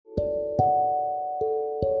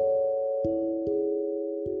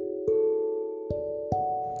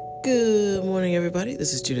Good morning, everybody.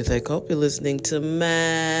 This is Judith A. Cope. You're listening to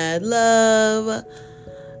Mad Love.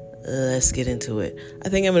 Let's get into it. I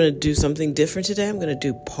think I'm going to do something different today. I'm going to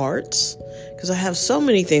do parts because I have so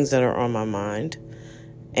many things that are on my mind,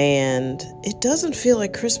 and it doesn't feel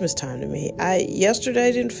like Christmas time to me. Yesterday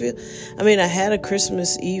I had a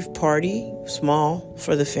Christmas Eve party, small,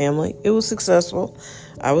 for the family. It was successful.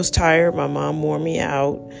 I was tired. My mom wore me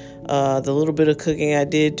out. The little bit of cooking I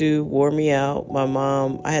did do wore me out. My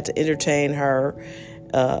mom, I had to entertain her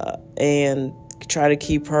and try to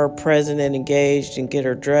keep her present and engaged and get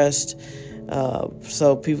her dressed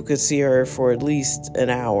so people could see her for at least an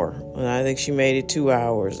hour. And I think she made it 2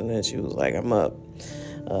 hours, and then she was like, I'm up.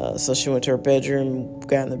 So she went to her bedroom,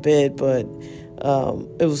 got in the bed, but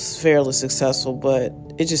it was fairly successful. But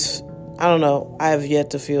it just, I don't know, I have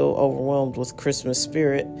yet to feel overwhelmed with Christmas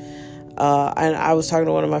spirit. And I was talking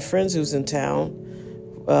to one of my friends who's in town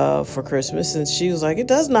for Christmas, and she was like, it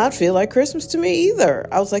does not feel like Christmas to me either.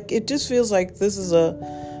 I was like, it just feels like this is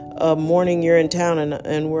a morning you're in town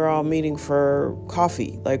and we're all meeting for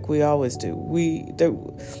coffee like we always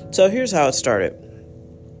do. So here's how it started.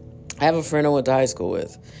 I have a friend I went to high school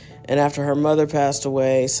with, and after her mother passed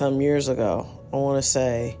away some years ago, I want to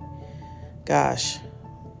say, gosh,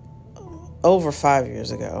 over 5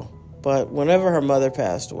 years ago. But whenever her mother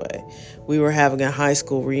passed away, we were having a high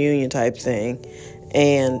school reunion type thing.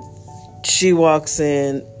 And she walks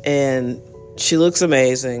in and she looks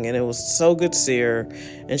amazing. And it was so good to see her.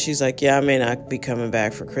 And she's like, yeah, I may not be coming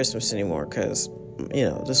back for Christmas anymore because,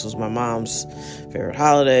 this was my mom's favorite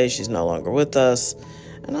holiday. She's no longer with us.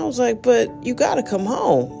 And I was like, but you got to come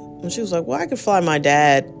home. And she was like, well, I could fly my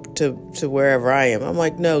dad to wherever I am. I'm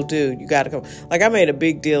like, no, dude, you got to come. Like, I made a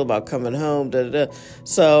big deal about coming home.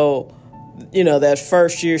 So, that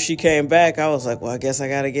first year she came back, I was like, well, I guess I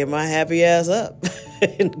got to get my happy ass up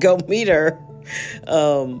and go meet her.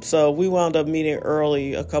 So we wound up meeting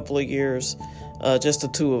early a couple of years, just the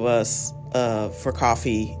two of us, for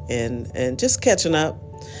coffee and just catching up.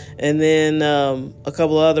 And then a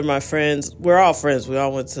couple of my friends, we're all friends. We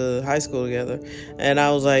all went to high school together. And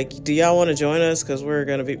I was like, do y'all want to join us? Because we're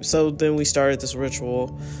going to be... So then we started this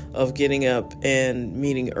ritual of getting up and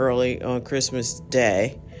meeting early on Christmas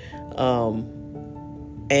Day.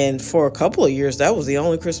 And for a couple of years, that was the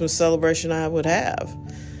only Christmas celebration I would have.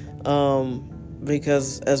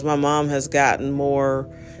 Because as my mom has gotten more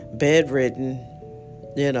bedridden,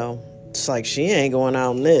 it's like she ain't going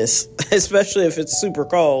out in this, especially if it's super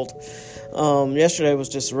cold. Yesterday was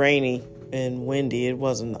just rainy and windy. It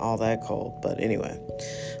wasn't all that cold, but anyway.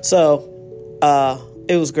 So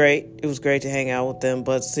it was great. It was great to hang out with them.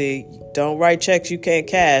 But see, don't write checks you can't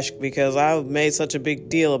cash, because I made such a big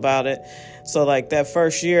deal about it. So like that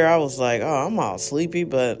first year, I was like, oh, I'm all sleepy,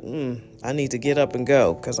 but I need to get up and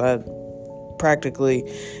go, because I practically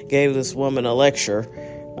gave this woman a lecture.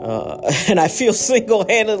 And I feel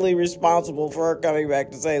single-handedly responsible for her coming back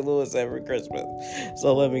to St. Louis every Christmas.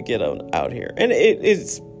 So let me get out here. And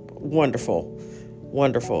it's wonderful.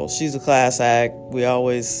 Wonderful. She's a class act. We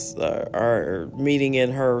always are meeting in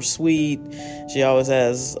her suite. She always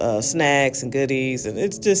has snacks and goodies. And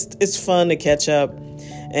it's fun to catch up.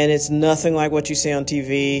 And it's nothing like what you see on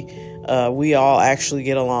TV. We all actually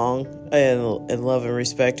get along and love and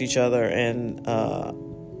respect each other. And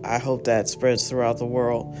I hope that spreads throughout the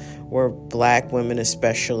world, where Black women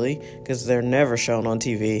especially, because they're never shown on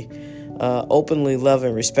TV, openly love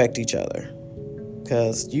and respect each other.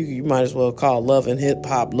 Because you might as well call love and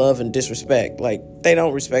hip-hop love and disrespect. Like, they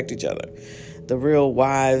don't respect each other. The real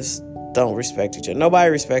wives don't respect each other. Nobody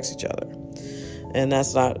respects each other. And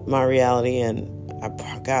that's not my reality. And, I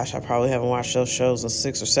probably haven't watched those shows in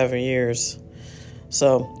 6 or 7 years.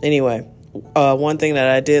 So, anyway, one thing that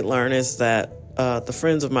I did learn is that the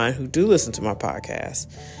friends of mine who do listen to my podcast,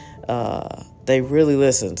 they really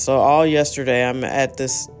listen. So all yesterday, I'm at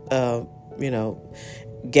this,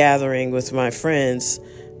 gathering with my friends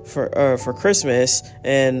for Christmas,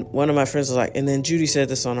 and one of my friends was like, and then Judy said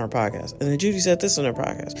this on her podcast, and then Judy said this on her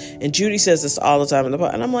podcast, and Judy says this all the time in the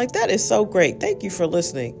podcast, and I'm like, that is so great. Thank you for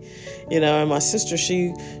listening. And my sister,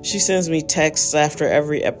 she sends me texts after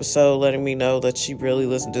every episode letting me know that she really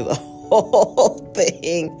listened to the whole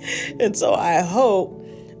thing. And so I hope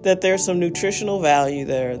that there's some nutritional value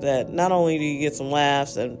there, that not only do you get some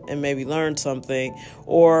laughs and maybe learn something,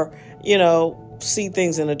 or, see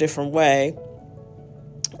things in a different way.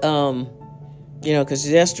 Because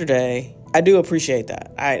yesterday, I do appreciate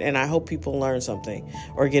that. And I hope people learn something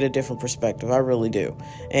or get a different perspective. I really do.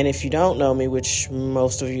 And if you don't know me, which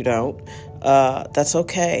most of you don't, that's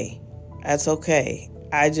okay. That's okay.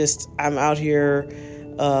 I'm out here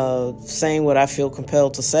saying what I feel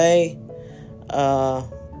compelled to say.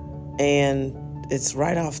 and it's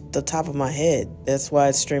right off the top of my head. That's why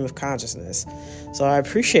it's stream of consciousness. So I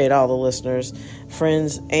appreciate all the listeners,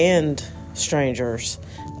 friends and strangers,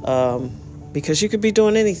 because you could be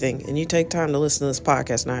doing anything and you take time to listen to this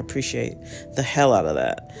podcast, and I appreciate the hell out of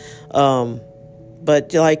that.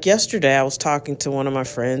 But like yesterday, I was talking to one of my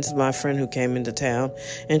friends, my friend who came into town,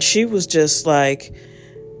 and she was just like,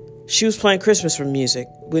 she was playing Christmas music.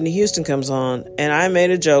 Whitney Houston comes on, and I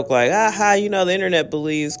made a joke like, the internet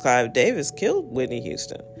believes Clive Davis killed Whitney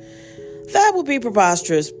Houston. That would be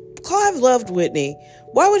preposterous. Clive loved Whitney.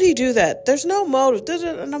 Why would he do that? There's no motive.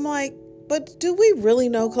 And I'm like, but do we really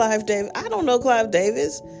know Clive Davis? I don't know Clive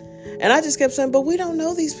Davis. And I just kept saying, but we don't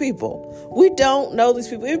know these people. We don't know these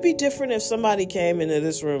people. It would be different if somebody came into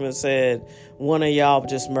this room and said, one of y'all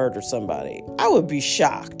just murdered somebody. I would be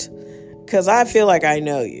shocked, because I feel like I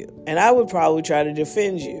know you. And I would probably try to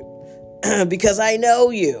defend you because I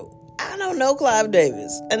know you. I don't know Clive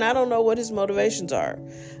Davis, and I don't know what his motivations are.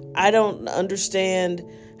 I don't understand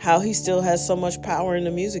how he still has so much power in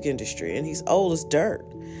the music industry, and he's old as dirt.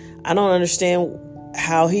 I don't understand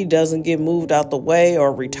how he doesn't get moved out the way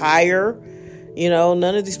or retire.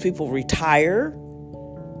 None of these people retire,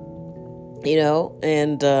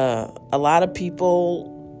 and a lot of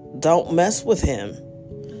people don't mess with him,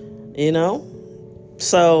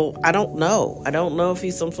 So I don't know. I don't know if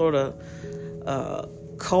he's some sort of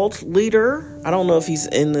cult leader. I don't know if he's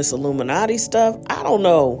in this Illuminati stuff. I don't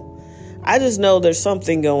know. I just know there's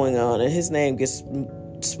something going on, and his name gets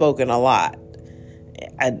spoken a lot.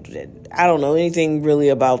 I don't know anything really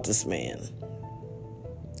about this man.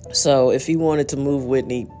 So if he wanted to move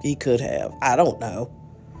Whitney, he could have. I don't know.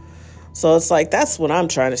 So it's like, that's what I'm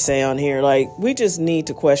trying to say on here. Like, we just need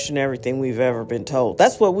to question everything we've ever been told.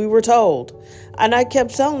 That's what we were told. And I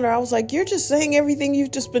kept telling her, I was like, you're just saying everything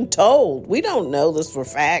you've just been told. We don't know this for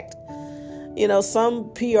fact.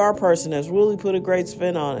 Some PR person has really put a great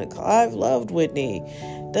spin on it. Clive loved Whitney.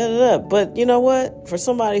 But you know what? For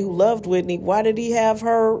somebody who loved Whitney, why did he have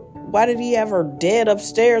her dead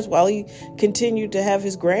upstairs while he continued to have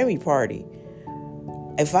his Grammy party?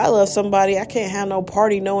 If I love somebody, I can't have no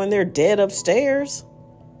party knowing they're dead upstairs.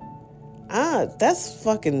 That's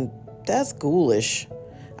ghoulish.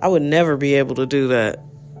 I would never be able to do that.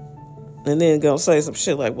 And then go say some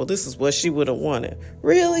shit like, well, this is what she would have wanted.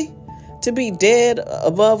 Really? To be dead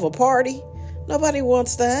above a party? Nobody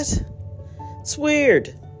wants that. It's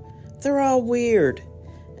weird. They're all weird.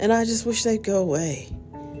 And I just wish they'd go away.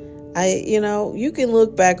 You can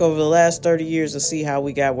look back over the last 30 years and see how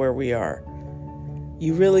we got where we are.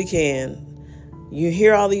 You really can. You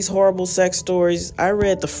hear all these horrible sex stories. I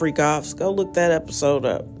read the Freak Offs. Go look that episode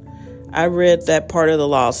up. I read that part of the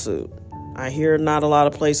lawsuit. I hear not a lot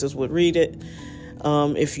of places would read it.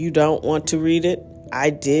 If you don't want to read it, I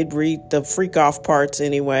did read the freak off parts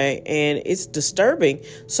anyway, and it's disturbing.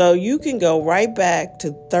 So you can go right back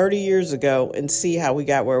to 30 years ago and see how we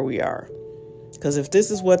got where we are. Because if this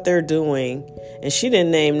is what they're doing, and she didn't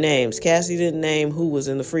name names, Cassie didn't name who was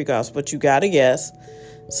in the freak offs, but you got to guess.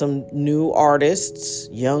 Some new artists,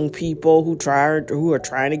 young people who are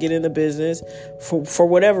trying to get in the business. For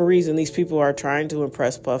whatever reason, these people are trying to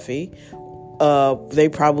impress Puffy. They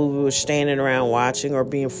probably were standing around watching or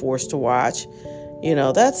being forced to watch.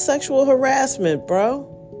 That's sexual harassment,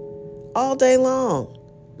 bro. All day long.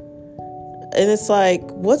 And it's like,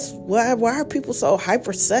 why are people so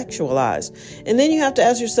hypersexualized? And then you have to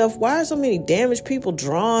ask yourself, why are so many damaged people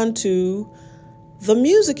drawn to the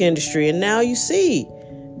music industry? And now you see,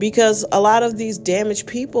 because a lot of these damaged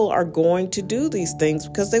people are going to do these things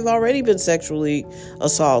because they've already been sexually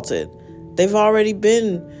assaulted. They've already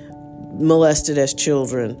been molested as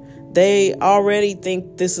children. They already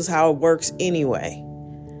think this is how it works anyway.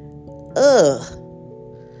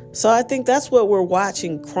 So I think that's what we're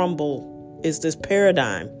watching crumble, is this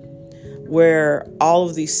paradigm where all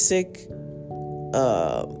of these sick,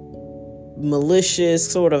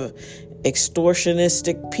 malicious, sort of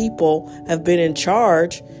extortionistic people have been in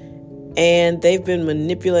charge, and they've been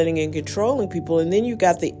manipulating and controlling people. And then you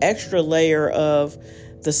got the extra layer of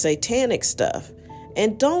the satanic stuff.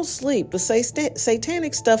 And don't sleep. The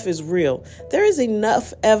satanic stuff is real. There is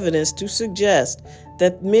enough evidence to suggest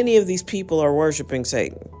that many of these people are worshiping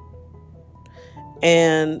Satan.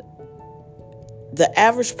 And the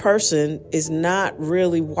average person is not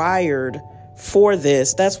really wired for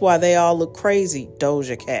this. That's why they all look crazy.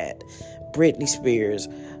 Doja Cat, Britney Spears,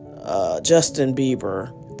 Justin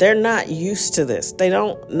Bieber. They're not used to this.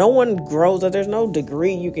 No one grows. There's no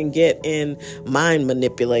degree you can get in mind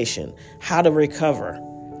manipulation, how to recover.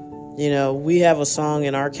 We have a song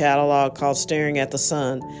in our catalog called Staring at the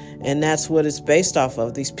Sun, and that's what it's based off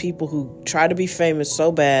of. These people who try to be famous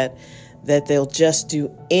so bad that they'll just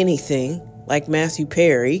do anything, like Matthew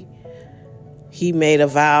Perry. He made a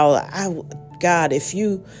vow, God, if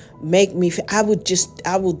you make me, I will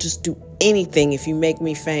just do anything if you make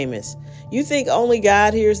me famous. You think only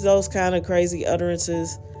God hears those kind of crazy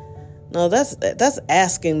utterances? No, that's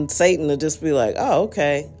asking Satan to just be like, oh,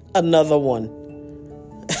 okay, another one.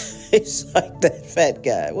 It's like that fat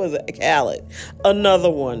guy. What was it? Khaled. Another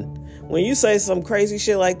one. When you say some crazy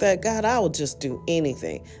shit like that, God, I will just do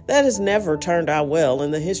anything. That has never turned out well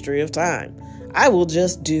in the history of time. I will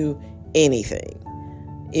just do anything.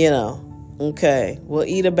 Okay, well,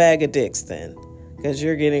 eat a bag of dicks then, because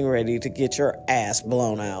you're getting ready to get your ass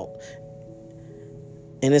blown out.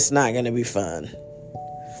 And it's not going to be fun.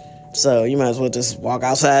 So you might as well just walk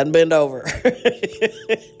outside and bend over.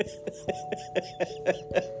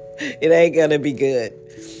 It ain't going to be good.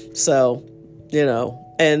 So,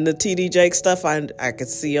 and the TD Jake stuff I could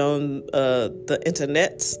see on the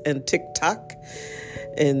internets and TikTok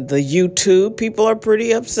and the YouTube. People are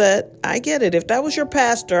pretty upset. I get it. If that was your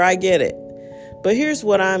pastor, I get it. But here's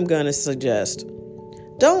what I'm going to suggest.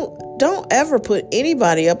 Don't ever put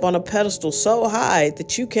anybody up on a pedestal so high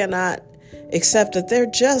that you cannot accept that they're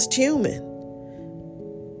just human.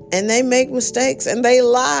 And they make mistakes and they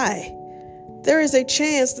lie. There is a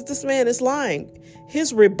chance that this man is lying.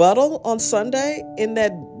 His rebuttal on Sunday in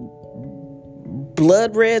that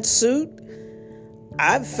blood red suit,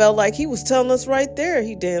 I felt like he was telling us right there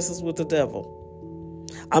he dances with the devil.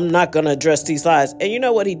 I'm not going to address these lies. And you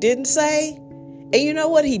know what he didn't say?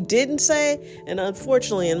 And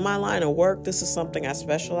unfortunately, in my line of work, this is something I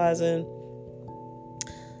specialize in.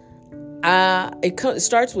 It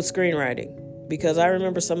starts with screenwriting, because I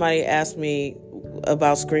remember somebody asked me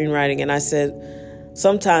about screenwriting, and I said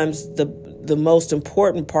sometimes the most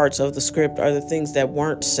important parts of the script are the things that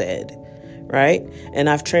weren't said, right? And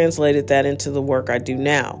I've translated that into the work I do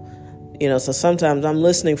now. So sometimes I'm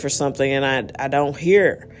listening for something and I don't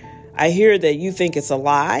hear. I hear that you think it's a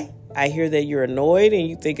lie. I hear that you're annoyed and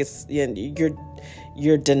you think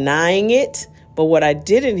you're denying it. But what I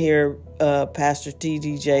didn't hear Pastor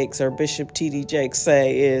T.D. Jakes or Bishop T.D. Jakes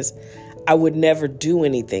say is, I would never do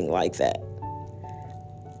anything like that.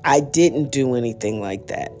 I didn't do anything like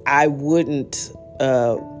that. I wouldn't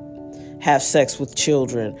have sex with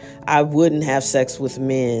children. I wouldn't have sex with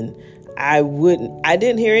men. I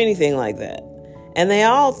didn't hear anything like that. And they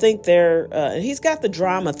all think he's got the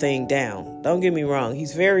drama thing down. Don't get me wrong.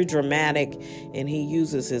 He's very dramatic and he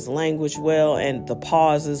uses his language well and the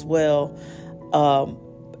pauses well.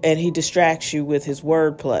 And he distracts you with his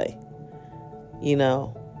wordplay.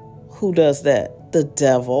 Who does that? The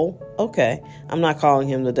devil. Okay, I'm not calling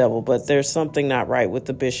him the devil, but there's something not right with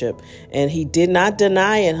the bishop. And he did not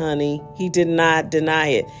deny it, honey. He did not deny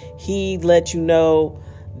it. He let you know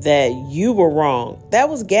that you were wrong. That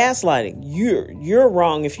was gaslighting. You're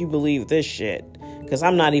wrong if you believe this shit, because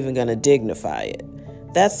I'm not even going to dignify it.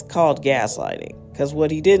 That's called gaslighting. Because what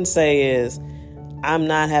he didn't say is, I'm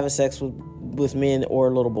not having sex with men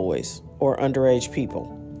or little boys or underage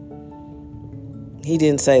people. He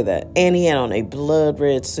didn't say that. And he had on a blood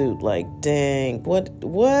red suit. Like, dang,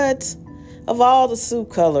 what? Of all the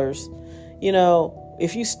suit colors,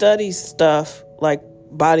 if you study stuff like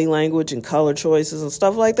body language and color choices and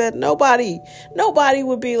stuff like that, nobody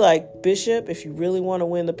would be like, Bishop, if you really want to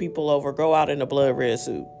win the people over, go out in a blood red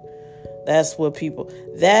suit. That's what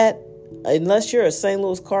unless you're a St.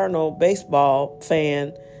 Louis Cardinal baseball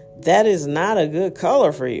fan, that is not a good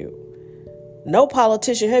color for you. No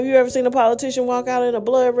politician. Have you ever seen a politician walk out in a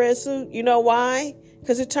blood red suit? You know why?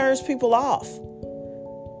 Because it turns people off.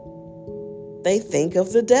 They think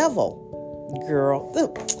of the devil. Girl,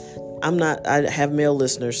 I have male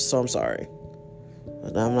listeners, so I'm sorry.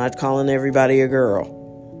 I'm not calling everybody a girl.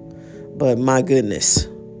 But my goodness.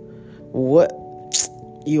 What?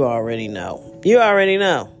 You already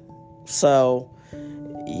know. So,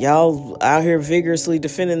 y'all out here vigorously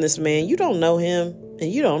defending this man. You don't know him.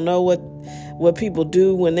 And you don't know what people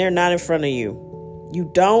do when they're not in front of you. You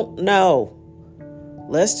don't know.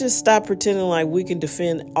 Let's just stop pretending like we can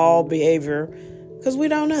defend all behavior, because we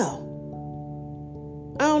don't know.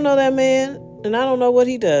 I don't know that man, and I don't know what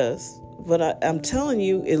he does. But I'm telling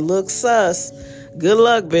you, it looks sus. Good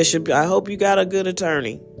luck, Bishop. I hope you got a good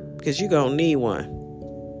attorney, because you're going to need one.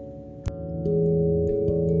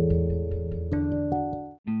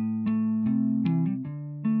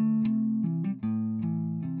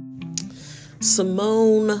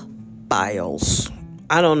 Simone Biles.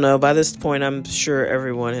 I don't know. By this point, I'm sure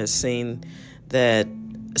everyone has seen that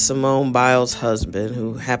Simone Biles' husband,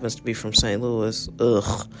 who happens to be from St. Louis,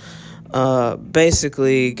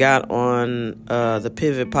 basically got on the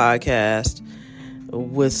Pivot podcast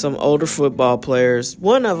with some older football players.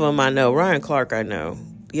 One of them I know, Ryan Clark I know.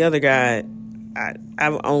 The other guy,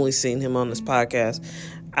 I've only seen him on this podcast.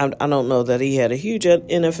 I don't know that he had a huge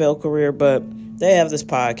NFL career, but they have this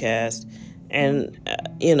podcast. And,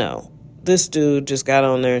 this dude just got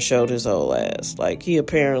on there and showed his old ass. Like, he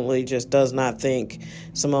apparently just does not think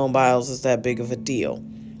Simone Biles is that big of a deal.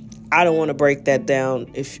 I don't want to break that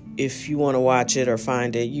down. If you want to watch it or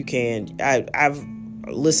find it, you can. I've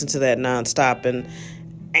listened to that nonstop,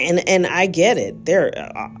 and I get it.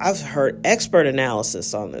 I've heard expert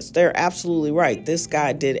analysis on this. They're absolutely right. This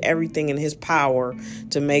guy did everything in his power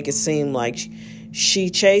to make it seem like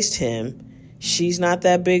she chased him. She's not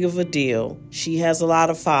that big of a deal. She has a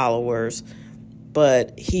lot of followers,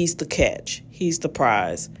 but he's the catch. He's the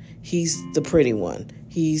prize. He's the pretty one.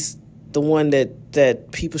 He's the one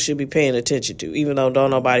that people should be paying attention to, even though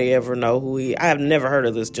don't nobody ever know who I have never heard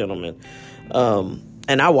of this gentleman.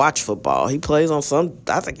 And I watch football. He plays on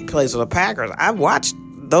I think he plays for the Packers. I've watched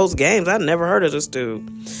those games. I've never heard of this dude.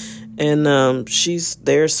 And she's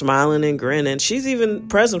there smiling and grinning. She's even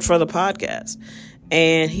present for the podcast.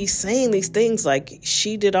 And he's saying these things like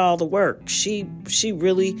she did all the work. She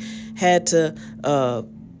really had to,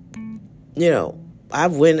 I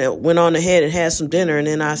went on ahead and had some dinner, and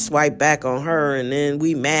then I swiped back on her, and then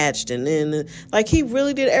we matched, and then like he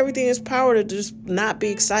really did everything in his power to just not be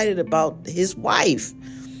excited about his wife,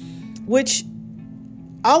 which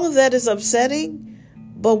all of that is upsetting.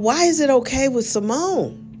 But why is it okay with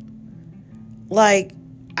Simone? Like,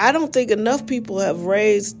 I don't think enough people have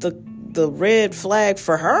raised the red flag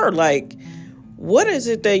for her. Like, what is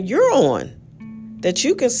it that you're on that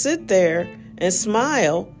you can sit there and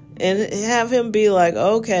smile and have him be like,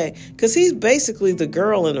 okay, because he's basically the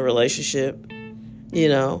girl in the relationship.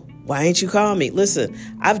 Why ain't you call me? Listen,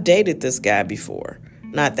 I've dated this guy before.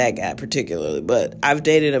 Not that guy particularly, but I've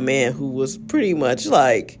dated a man who was pretty much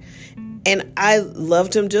like, and I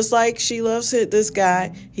loved him just like she loves this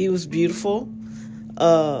guy. He was beautiful.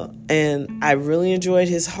 And I really enjoyed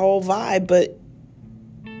his whole vibe, but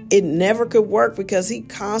it never could work because he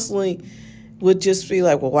constantly would just be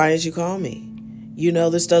like, well, why didn't you call me?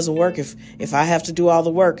 This doesn't work if I have to do all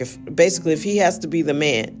the work, if he has to be the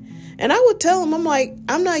man. And I would tell him, I'm like,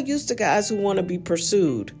 I'm not used to guys who want to be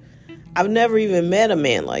pursued. I've never even met a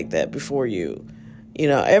man like that before you.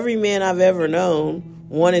 Every man I've ever known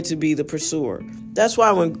wanted to be the pursuer. That's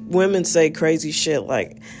why when women say crazy shit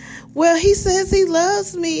like, well, he says he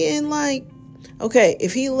loves me, and like, okay,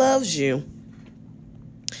 if he loves you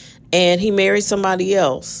and he marries somebody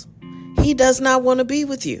else, he does not want to be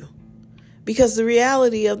with you. Because the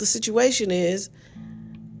reality of the situation is,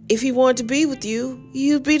 if he wanted to be with you,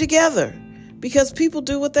 you'd be together. Because people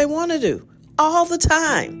do what they want to do all the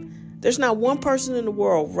time. There's not one person in the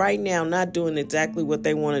world right now not doing exactly what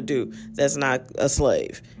they want to do that's not a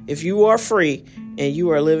slave. If you are free and you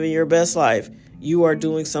are living your best life, you are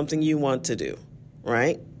doing something you want to do,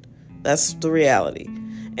 right? That's the reality.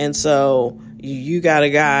 And so you got a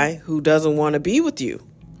guy who doesn't want to be with you,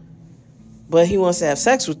 but he wants to have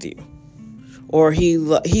sex with you. Or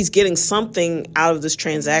he's getting something out of this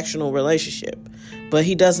transactional relationship, but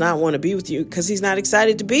he does not want to be with you because he's not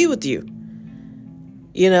excited to be with you.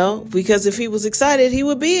 Because if he was excited, he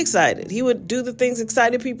would be excited. He would do the things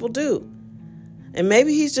excited people do. And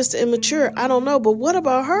maybe he's just immature. I don't know. But what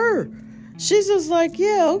about her? She's just like,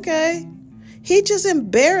 yeah, okay. He just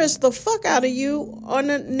embarrassed the fuck out of you on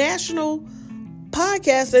a national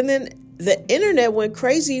podcast. And then the internet went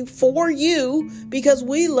crazy for you because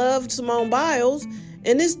we loved Simone Biles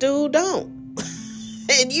and this dude don't.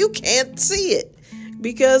 And you can't see it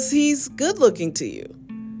because he's good looking to you.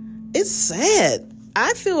 It's sad.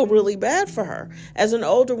 I feel really bad for her as an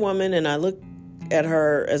older woman, and I look at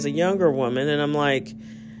her as a younger woman and I'm like,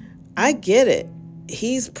 I get it.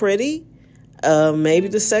 He's pretty. Maybe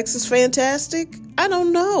the sex is fantastic. I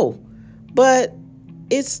don't know. But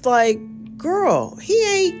it's like, girl, he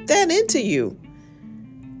ain't that into you.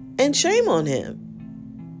 And shame on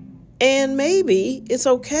him. And maybe it's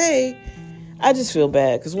okay. I just feel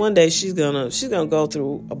bad because one day she's gonna go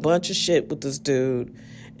through a bunch of shit with this dude,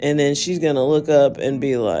 and then she's gonna look up and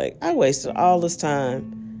be like, I wasted all this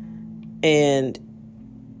time. And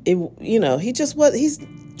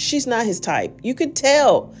she's not his type. You could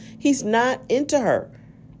tell he's not into her.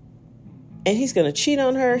 And he's going to cheat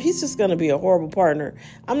on her. He's just going to be a horrible partner.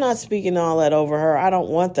 I'm not speaking all that over her. I don't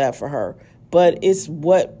want that for her. But it's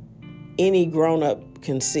what any grown-up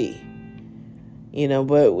can see.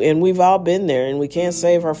 And we've all been there, and we can't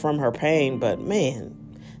save her from her pain. But, man,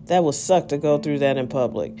 That would suck to go through that in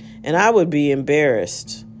public. And I would be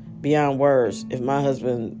embarrassed beyond words if my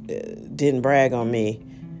husband didn't brag on me.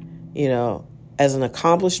 You know, as an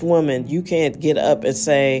accomplished woman, you can't get up and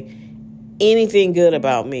say anything good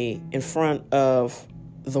about me in front of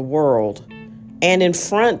the world and in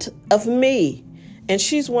front of me. And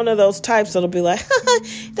she's one of those types that'll be like,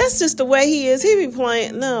 that's just the way he is. He be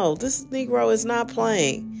playing. No, this Negro is not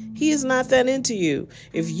playing. He is not that into you.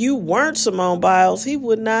 If you weren't Simone Biles, he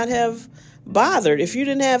would not have bothered. If you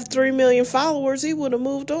didn't have 3 million followers, he would have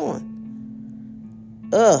moved on.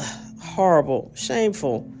 Ugh, horrible,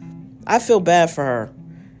 shameful. I feel bad for her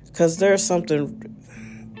because there's something,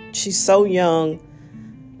 she's so young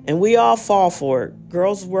and we all fall for it.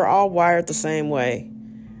 Girls, we're all wired the same way.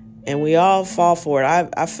 And we all fall for it.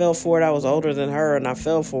 I fell for it. I was older than her, and I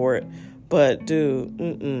fell for it. But,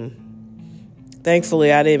 dude,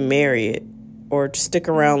 thankfully, I didn't marry it or stick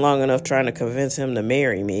around long enough trying to convince him to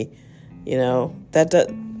marry me. You know,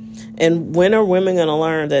 and when are women going to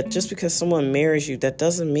learn that just because someone marries you, that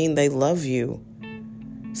doesn't mean they love you,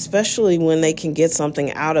 especially when they can get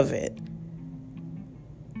something out of it?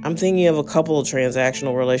 I'm thinking of a couple of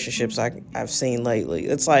transactional relationships I've seen lately.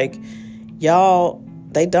 It's like, y'all,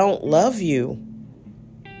 they don't love you.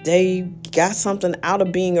 They got something out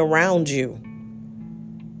of being around you.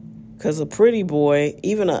 Because a pretty boy,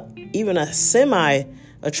 even a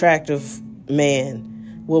semi-attractive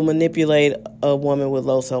man, will manipulate a woman with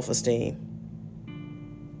low self-esteem.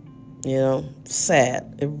 You know,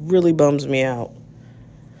 sad. It really bums me out.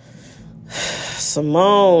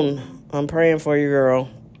 Simone, I'm praying for you, girl.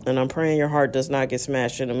 And I'm praying your heart does not get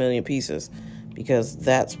smashed in a million pieces, because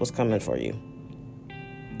that's what's coming for you.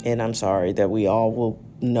 And I'm sorry that we all will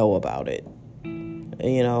know about it.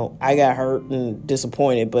 You know, I got hurt and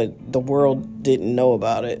disappointed, but the world didn't know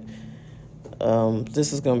about it.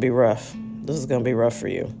 This is going to be rough. This is going to be rough for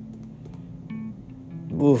you.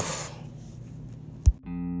 Oof.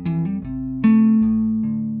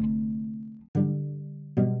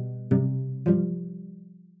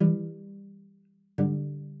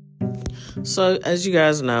 So, as you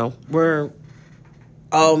guys know, we're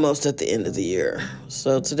almost at the end of the year.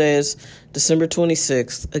 So today is December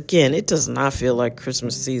 26th. Again, it does not feel like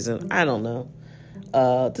Christmas season. I don't know.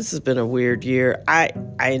 This has been a weird year. I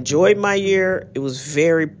enjoyed my year. It was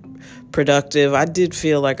very productive. I did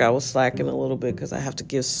feel like I was slacking a little bit because I have to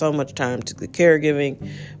give so much time to the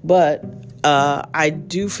caregiving. But I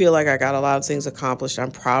do feel like I got a lot of things accomplished.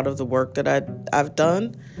 I'm proud of the work that I've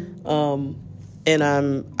done.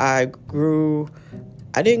 And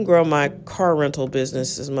I didn't grow my car rental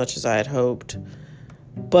business as much as I had hoped,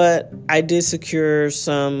 but I did secure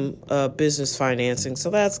some business financing. So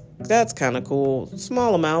that's kind of cool.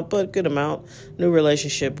 Small amount, but good amount. New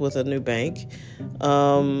relationship with a new bank.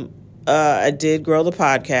 I did grow the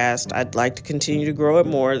podcast. I'd like to continue to grow it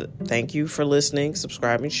more. Thank you for listening,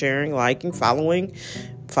 subscribing, sharing, liking, following.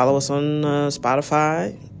 Follow us on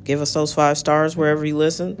Spotify. Give us those 5 stars wherever you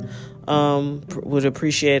listen. Would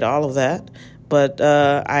appreciate all of that. But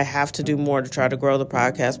I have to do more to try to grow the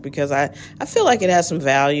podcast because I feel like it has some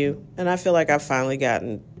value. And I feel like I've finally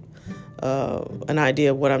gotten an idea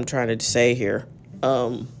of what I'm trying to say here.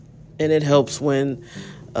 And it helps when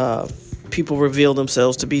people reveal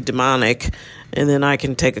themselves to be demonic. And then I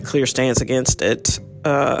can take a clear stance against it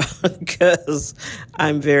because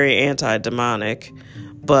I'm very anti-demonic.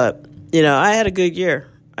 But, you know, I had a good year.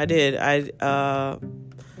 I did. I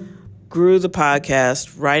grew the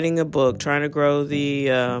podcast, writing a book, trying to grow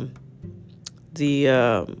the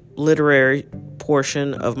literary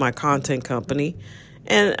portion of my content company.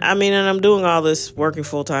 And I'm doing all this working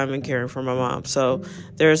full time and caring for my mom. So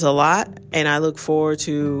there's a lot, and I look forward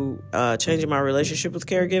to changing my relationship with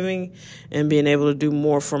caregiving and being able to do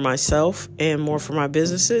more for myself and more for my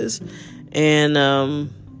businesses. And I'm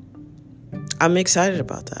excited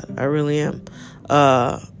about that. I really am.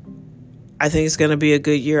 I think it's going to be a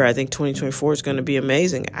good year. I think 2024 is going to be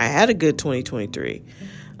amazing. I had a good 2023.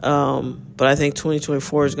 But I think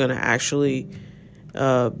 2024 is going to actually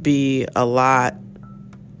be a lot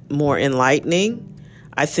more enlightening.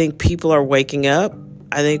 I think people are waking up.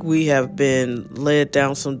 I think we have been led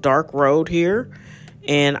down some dark road here.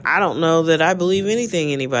 And I don't know that I believe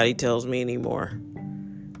anything anybody tells me anymore.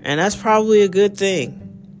 And that's probably a good thing.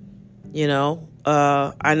 You know,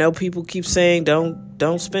 I know people keep saying don't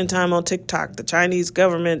spend time on TikTok. The Chinese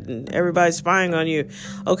government and everybody's spying on you.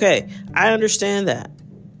 Okay, I understand that.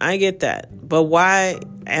 I get that. But why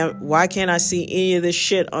can't I see any of this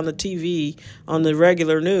shit on the TV, on the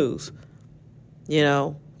regular news? You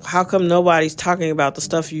know, how come nobody's talking about the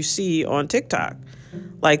stuff you see on TikTok?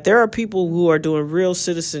 Like, there are people who are doing real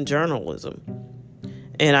citizen journalism.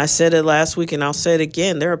 And I said it last week and I'll say it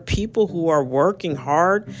again. There are people who are working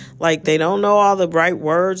hard. Like they don't know all the right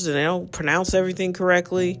words and they don't pronounce everything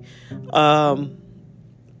correctly. And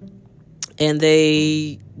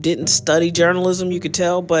they didn't study journalism, you could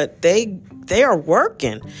tell, but they are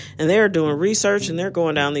working and they're doing research and they're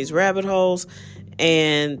going down these rabbit holes.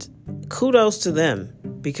 And kudos to them,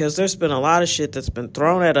 because there's been a lot of shit that's been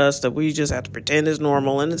thrown at us that we just have to pretend is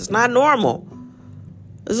normal, and it's not normal.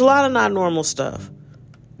 There's a lot of not normal stuff.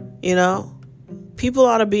 You know, people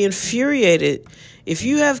ought to be infuriated. If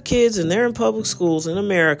you have kids and they're in public schools in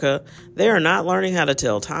America, they are not learning how to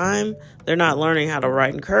tell time. They're not learning how to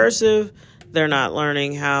write in cursive. They're not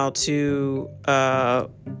learning how to,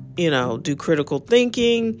 do critical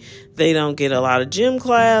thinking. They don't get a lot of gym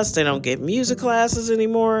class. They don't get music classes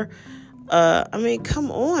anymore.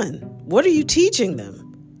 Come on. What are you teaching them?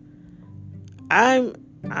 I'm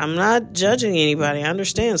not judging anybody. I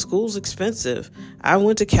understand school's expensive. I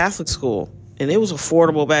went to Catholic school and it was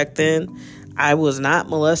affordable back then. I was not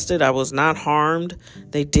molested. I was not harmed.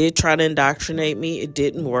 They did try to indoctrinate me. It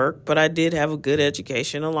didn't work, but I did have a good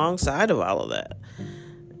education alongside of all of that.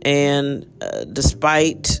 And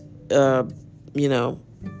despite, I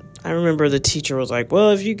remember the teacher was like,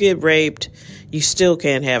 well, if you get raped, you still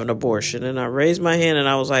can't have an abortion. And I raised my hand and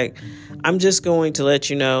I was like, I'm just going to let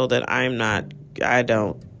you know that I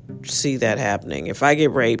don't see that happening. If I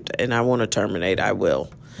get raped and I want to terminate, I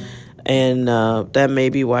will. And that may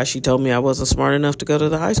be why she told me I wasn't smart enough to go to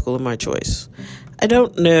the high school of my choice. I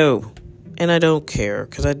don't know. And I don't care,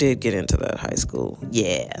 because I did get into that high school.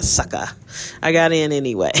 Yeah, sucker. I got in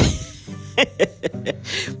anyway.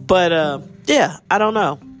 But, I don't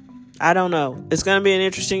know. It's going to be an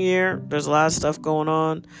interesting year. There's a lot of stuff going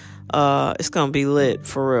on. It's going to be lit,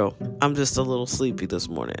 for real. I'm just a little sleepy this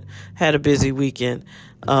morning. Had a busy weekend.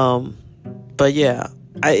 But yeah,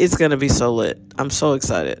 it's going to be so lit. I'm so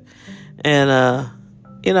excited. And,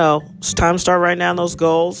 it's time to start writing down those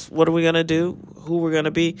goals. What are we going to do? Who we're going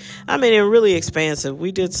to be? It's really expansive.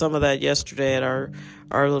 We did some of that yesterday at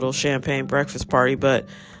our little champagne breakfast party. But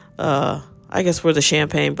I guess we're the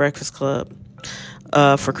Champagne Breakfast Club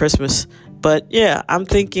for Christmas. But yeah, I'm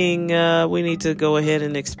thinking we need to go ahead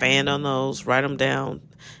and expand on those, write them down.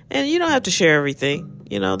 And you don't have to share everything.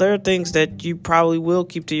 There are things that you probably will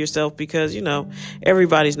keep to yourself because,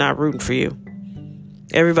 everybody's not rooting for you.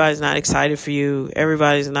 Everybody's not excited for you.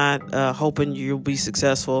 Everybody's not hoping you'll be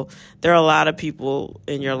successful. There are a lot of people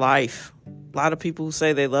in your life, a lot of people who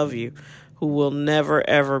say they love you, who will never,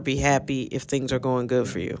 ever be happy if things are going good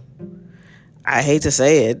for you. I hate to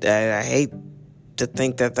say it. I hate to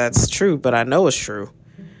think that that's true, but I know it's true.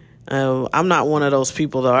 I'm not one of those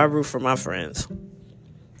people, though. I root for my friends.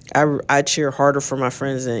 I cheer harder for my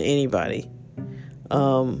friends than anybody.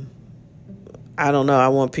 I don't know. I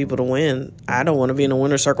want people to win. I don't want to be in a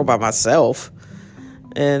winner's circle by myself.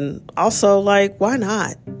 And also, why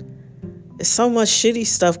not? There's so much shitty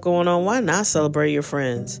stuff going on. Why not celebrate your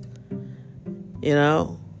friends?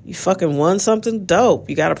 You fucking won something? Dope.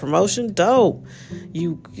 You got a promotion? Dope.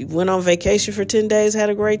 You went on vacation for 10 days, had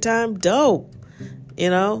a great time? Dope.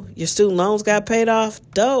 Your student loans got paid off?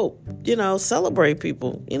 Dope. Celebrate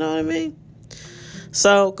people. You know what I mean?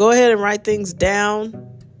 So go ahead and write things down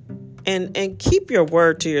and keep your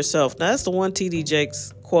word to yourself. Now, that's the one T.D.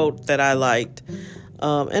 Jakes quote that I liked.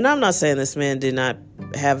 And I'm not saying this man did not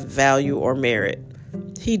have value or merit.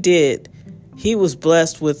 He did. He was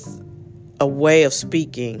blessed with a way of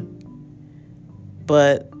speaking.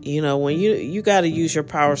 But, when you got to use your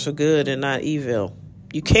powers for good and not evil.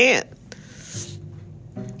 You can't.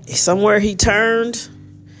 Somewhere he turned.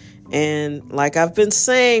 And like I've been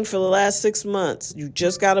saying for the last 6 months, you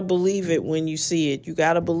just got to believe it when you see it. You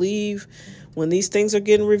got to believe when these things are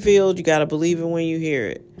getting revealed. You got to believe it when you hear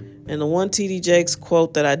it. And the one T.D. Jakes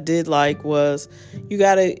quote that I did like was, you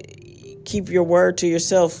got to keep your word to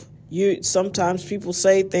yourself. Sometimes people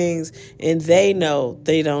say things and they know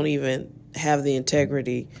they don't even have the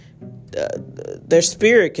integrity. Their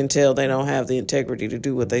spirit can tell they don't have the integrity to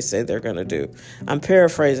do what they say they're going to do. I'm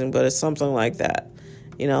paraphrasing, but it's something like that.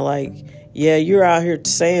 You're out here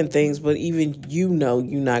saying things, but even you're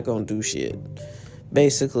not going to do shit,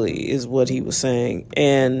 basically, is what he was saying.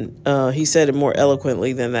 And he said it more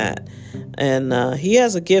eloquently than that. And he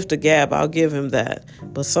has a gift of gab, I'll give him that.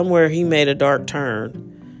 But somewhere he made a dark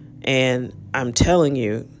turn. And I'm telling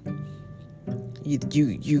you,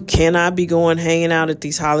 you cannot be hanging out at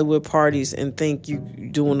these Hollywood parties and think you're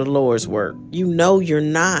doing the Lord's work. You're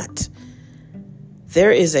not.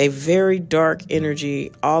 There is a very dark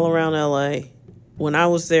energy all around LA. When I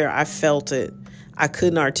was there, I felt it. I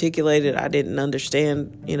couldn't articulate it. I didn't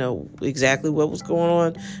understand, exactly what was going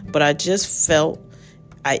on. But I just felt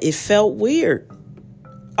it felt weird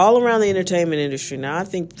all around the entertainment industry. Now, I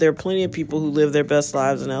think there are plenty of people who live their best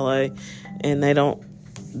lives in LA, and they don't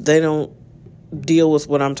deal with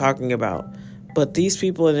what I'm talking about. But these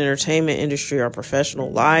people in the entertainment industry are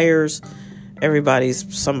professional liars.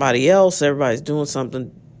 Everybody's somebody else. Everybody's doing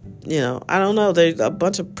something. I don't know. There's a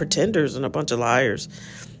bunch of pretenders and a bunch of liars.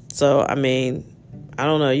 So, I mean, I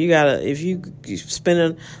don't know. You gotta, if you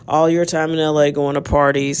spending all your time in LA going to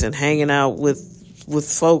parties and hanging out with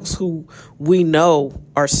folks who we know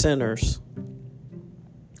are sinners.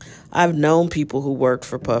 I've known people who worked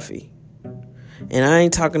for Puffy. And I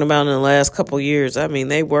ain't talking about in the last couple years. I mean,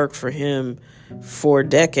 they worked for him for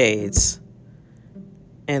decades.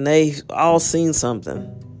 And they all seen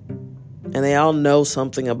something. And they all know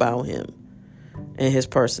something about him and his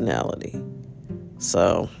personality.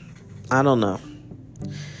 So, I don't know.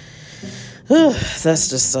 That's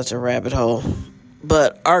just such a rabbit hole.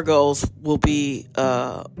 But our goals will be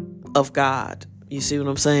of God. You see what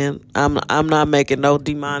I'm saying? I'm not making no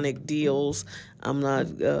demonic deals. I'm not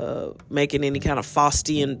making any kind of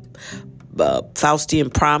Faustian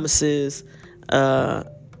promises.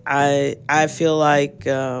 I feel like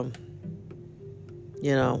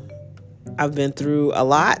I've been through a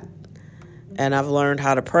lot, and I've learned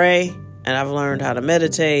how to pray, and I've learned how to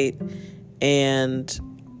meditate, and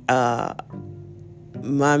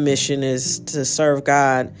my mission is to serve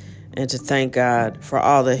God and to thank God for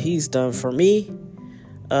all that He's done for me.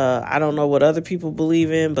 I don't know what other people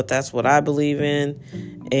believe in, but that's what I believe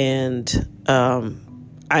in. And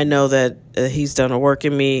I know that He's done a work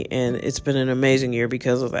in me, and it's been an amazing year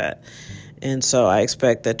because of that. And so I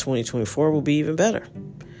expect that 2024 will be even better.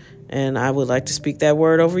 And I would like to speak that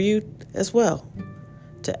word over you as well.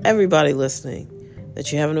 To everybody listening,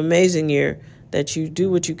 that you have an amazing year, that you do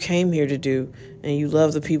what you came here to do, and you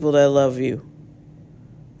love the people that love you.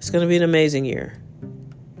 It's going to be an amazing year.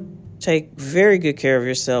 Take very good care of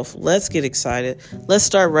yourself. Let's get excited. Let's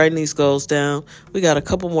start writing these goals down. We got a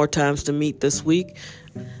couple more times to meet this week,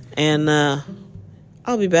 and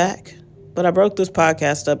I'll be back. But I broke this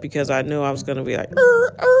podcast up because I knew I was going to be like,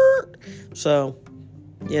 So,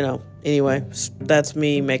 anyway, that's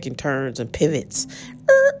me making turns and pivots.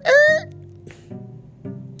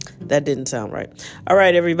 That didn't sound right. All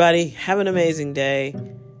right, everybody. Have an amazing day.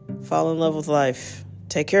 Fall in love with life.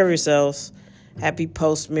 Take care of yourselves. Happy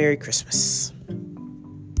post-Merry Christmas.